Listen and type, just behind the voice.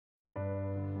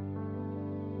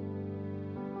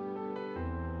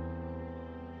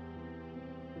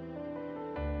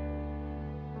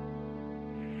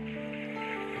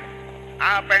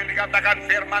Apa yang dikatakan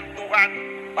firman Tuhan,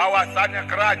 bahwasanya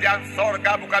kerajaan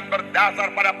sorga bukan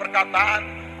berdasar pada perkataan,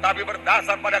 tapi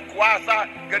berdasar pada kuasa,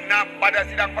 genap pada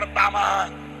sidang pertama.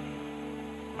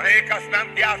 Mereka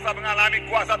senantiasa mengalami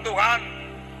kuasa Tuhan.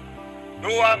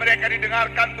 Doa mereka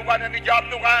didengarkan Tuhan dan dijawab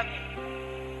Tuhan.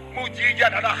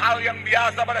 Mujizat adalah hal yang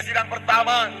biasa pada sidang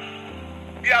pertama.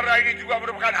 Biarlah ini juga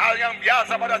merupakan hal yang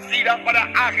biasa pada sidang pada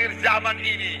akhir zaman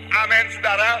ini. Amin,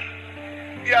 saudara.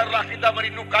 Biarlah kita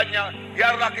merindukannya,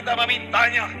 biarlah kita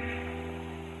memintanya.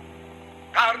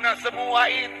 Karena semua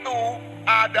itu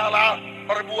adalah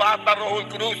perbuatan Roh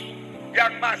Kudus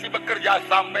yang masih bekerja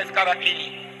sampai sekarang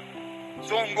ini.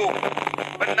 Sungguh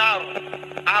benar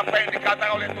apa yang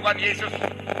dikatakan oleh Tuhan Yesus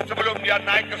sebelum dia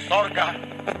naik ke sorga.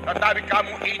 Tetapi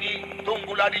kamu ini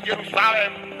tunggulah di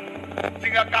Yerusalem,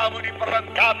 sehingga kamu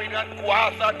diperlengkapi dengan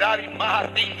kuasa dari Maha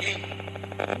Tinggi.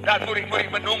 Dan murid-murid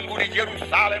menunggu di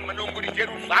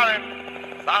Yerusalem,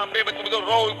 sampai betul-betul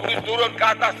Roh Kudus turun ke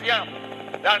atasnya.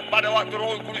 Dan pada waktu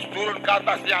Roh Kudus turun ke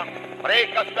atasnya,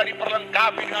 mereka sudah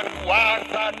diperlengkapi dengan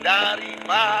kuasa dari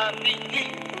Maha Tinggi.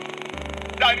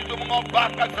 Dan itu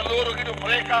mengubahkan seluruh hidup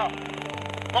mereka.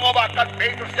 Mengubahkan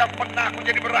Petrus yang penakut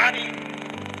jadi berani.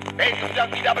 Petrus yang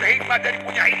tidak berhikmat jadi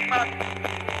punya hikmat.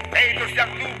 Petrus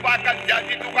yang lupakan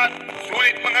janji Tuhan,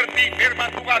 sulit mengerti firman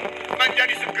Tuhan,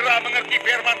 menjadi segera mengerti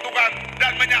firman Tuhan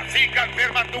dan menyaksikan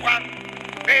firman Tuhan.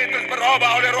 Petrus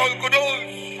berubah oleh Roh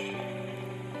Kudus.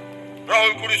 Roh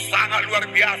Kudus sangat luar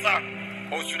biasa.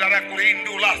 Oh saudaraku,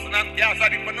 rindulah senantiasa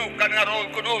dipenuhkan dengan Roh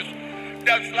Kudus.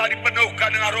 Dan setelah dipenuhkan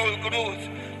dengan Roh Kudus,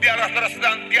 biarlah saudara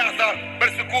senantiasa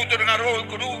bersekutu dengan Roh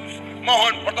Kudus.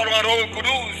 Mohon pertolongan Roh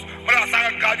Kudus,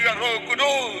 merasakan kehadiran Roh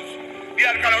Kudus.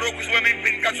 Biarkanlah Roh Kudus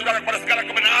memimpinkan saudara pada segala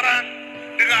kebenaran.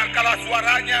 Dengarkanlah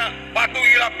suaranya,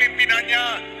 patuhilah pimpinannya,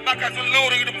 maka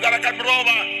seluruh hidup saudara akan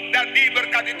berubah dan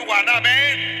diberkati Tuhan.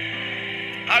 Amin.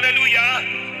 Haleluya.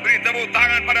 Beri tepuk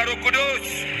tangan pada Roh Kudus.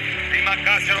 Terima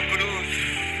kasih Roh Kudus.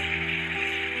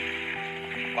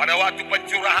 Pada waktu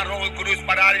pencurahan Roh Kudus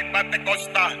pada hari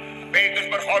Pentakosta, Petrus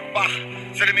berkhotbah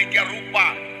sedemikian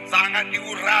rupa, sangat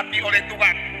diurapi oleh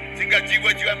Tuhan, sehingga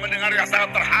jiwa-jiwa mendengarnya sangat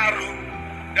terharu.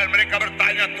 Dan mereka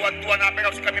bertanya, Tuhan, apa yang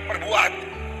harus kami perbuat?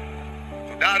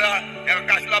 Saudara, yang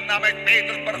kasih dalam nama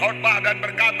Petrus berkhotbah dan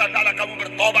berkata, hendaklah kamu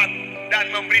bertobat dan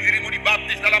memberi dirimu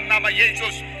dibaptis dalam nama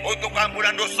Yesus untuk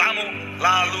ampunan dosamu,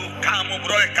 lalu kamu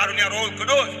beroleh karunia Roh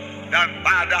Kudus. Dan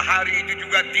pada hari itu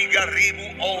juga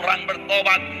 3.000 orang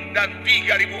bertobat dan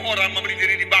 3.000 orang memberi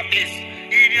diri dibaptis.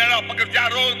 Ini adalah pekerjaan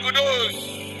Roh Kudus.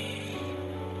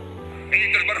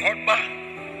 Petrus berkhotbah.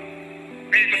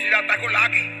 Petrus tidak takut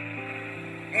lagi.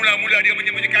 Mula-mula dia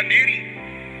menyembunyikan diri,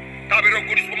 tapi Roh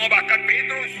Kudus mengubahkan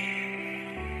Petrus.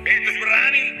 Petrus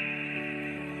berani.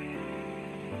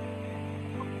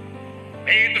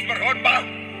 Petrus berkhotbah.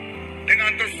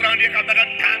 Dengan terus terang dia katakan,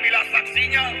 kamilah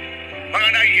saksinya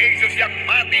mengenai Yesus yang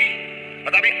mati,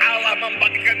 tetapi Allah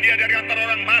membangkitkan dia dari antara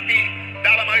orang mati.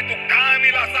 Dalam hal itu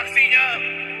kamilah saksinya.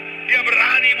 Dia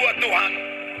berani buat Tuhan.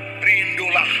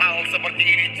 Rindulah hal seperti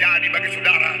ini jadi bagi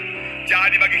saudara,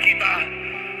 jadi bagi kita,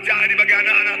 jadi bagi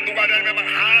anak-anak Tuhan, dan memang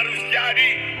harus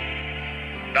jadi.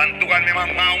 Dan Tuhan memang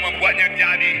mau membuatnya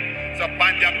jadi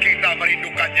sepanjang kita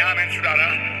merindukannya. Amin saudara.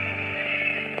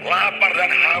 Lapar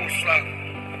dan hauslah.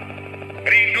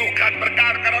 Rindukan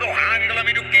perkara-perkara rohani dalam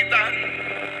hidup kita.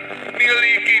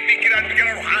 Miliki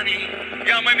pikiran-pikiran rohani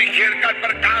yang memikirkan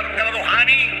perkara-perkara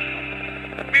rohani.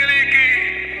 Miliki.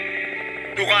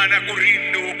 Tuhan, aku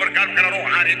rindu perkara-perkara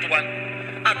rohani Tuhan.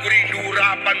 Aku rindu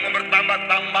urapanmu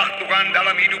bertambah-tambah Tuhan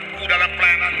dalam hidupku, dalam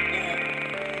pelayananku.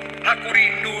 Aku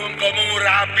rindu Engkau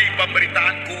mengurapi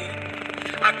pemberitaanku.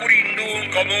 Aku rindu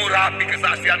Engkau mengurapi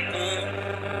kesaksianku.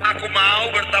 Aku mau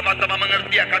bertambah-tambah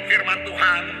mengerti akan firman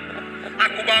Tuhan.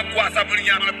 Aku mau kuasa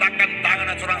mulia meletakkan tangan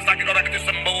dan seorang sakit orang itu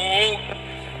sembuh.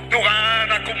 Tuhan,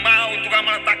 aku mau Tuhan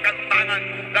meletakkan tangan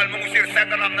dan mengusir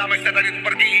setan dalam nama setan itu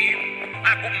pergi.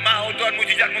 Aku mau Tuhan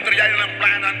mujizatmu terjadi dalam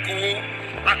pelayananku.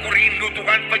 Aku rindu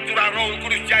Tuhan pencurahan Roh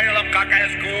Kudus jaya dalam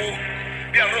KKS-ku.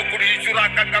 Biar Roh Kudus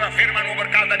dicurahkan karena firman-Mu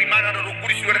berkata di mana ada Roh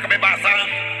Kudus juga ada kebebasan.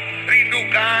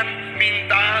 Rindukan,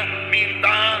 minta.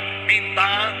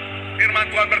 Firman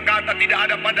Tuhan berkata tidak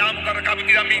ada padamu karena kamu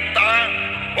tidak minta.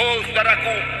 Oh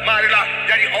saudaraku, marilah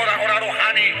jadi orang-orang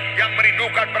rohani yang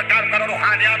merindukan perkara-perkara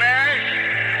rohani. Amin.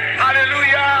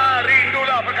 Haleluya,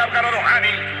 rindulah perkara-perkara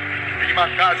rohani. Terima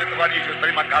kasih Tuhan Yesus,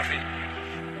 terima kasih.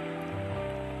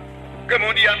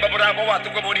 Kemudian beberapa waktu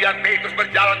kemudian Petrus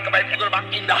berjalan ke bait gerbang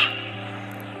indah.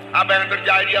 Apa yang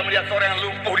terjadi? Dia melihat seorang yang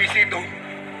lumpuh di situ.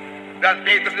 Dan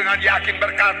Petrus dengan yakin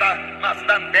berkata, emas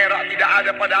dan perak tidak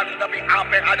ada padamu, tapi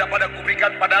apa yang ada padaku berikan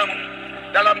padamu.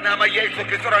 Dalam nama Yesus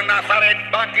Kristus orang Nazaret,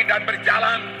 bangkit dan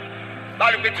berjalan.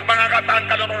 Lalu Petrus mengangkat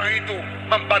tangan orang itu,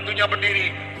 membantunya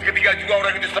berdiri. Seketika juga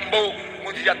orang itu sembuh.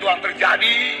 Mujizat Tuhan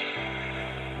terjadi.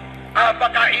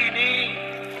 Apakah ini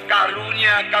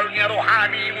karunia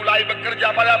rohani mulai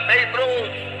bekerja pada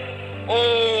Petrus?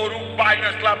 Oh,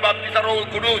 rupanya setelah baptisan Roh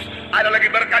Kudus ada lagi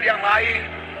berkat yang lain.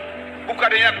 Bukan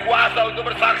hanya kuasa untuk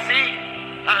bersaksi,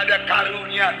 ada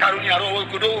karunia Roh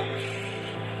Kudus.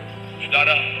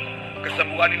 Saudara,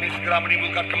 kesembuhan ini segera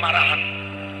menimbulkan kemarahan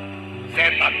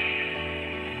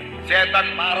Setan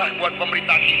marah buat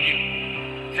pemberitaan Injil.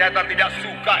 Setan tidak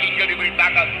suka Injil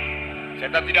diberitakan.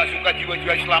 Setan tidak suka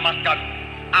jiwa-jiwa diselamatkan.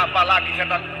 Apalagi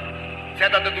setan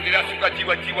tentu tidak suka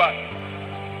jiwa-jiwa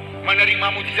menerima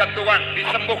mujizat Tuhan,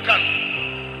 disembuhkan.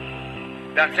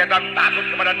 Dan setan takut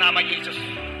kepada nama Yesus.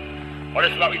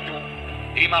 Oleh sebab itu,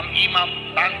 imam-imam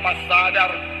tanpa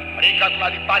sadar mereka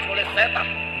telah dipacu oleh setan.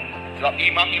 Sebab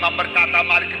imam-imam berkata,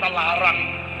 mari kita larang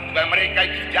supaya mereka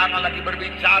itu jangan lagi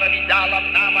berbicara di dalam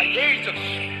nama Yesus.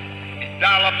 Di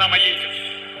dalam nama Yesus.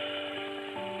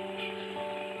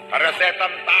 Karena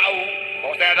setan tahu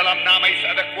bahwa saya dalam nama Yesus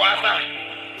ada kuasa.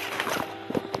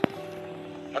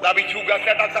 Tetapi juga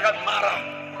setan sangat marah.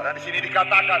 Karena di sini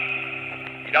dikatakan,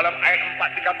 di dalam ayat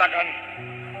 4 dikatakan,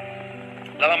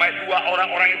 dalam ayat 2,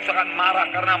 orang-orang itu sangat marah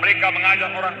karena mereka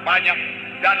mengajak orang banyak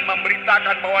dan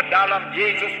memberitakan bahwa dalam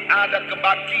Yesus ada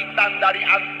kebangkitan dari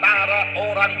antara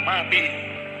orang mati.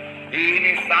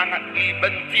 Ini sangat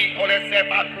dibenci oleh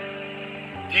setan.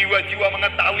 Jiwa-jiwa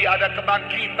mengetahui ada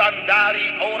kebangkitan dari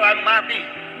orang mati.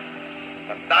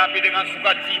 Tetapi dengan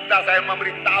sukacita saya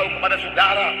memberitahu kepada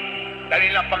saudara, dan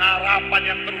inilah pengharapan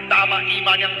yang terutama,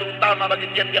 iman yang terutama bagi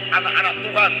tiap-tiap anak-anak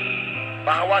Tuhan,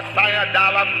 bahwa saya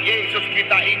dalam Yesus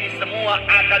kita ini semua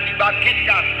akan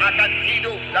dibangkitkan, akan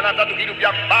hidup dalam satu hidup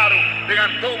yang baru dengan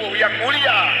tubuh yang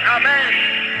mulia. Amin.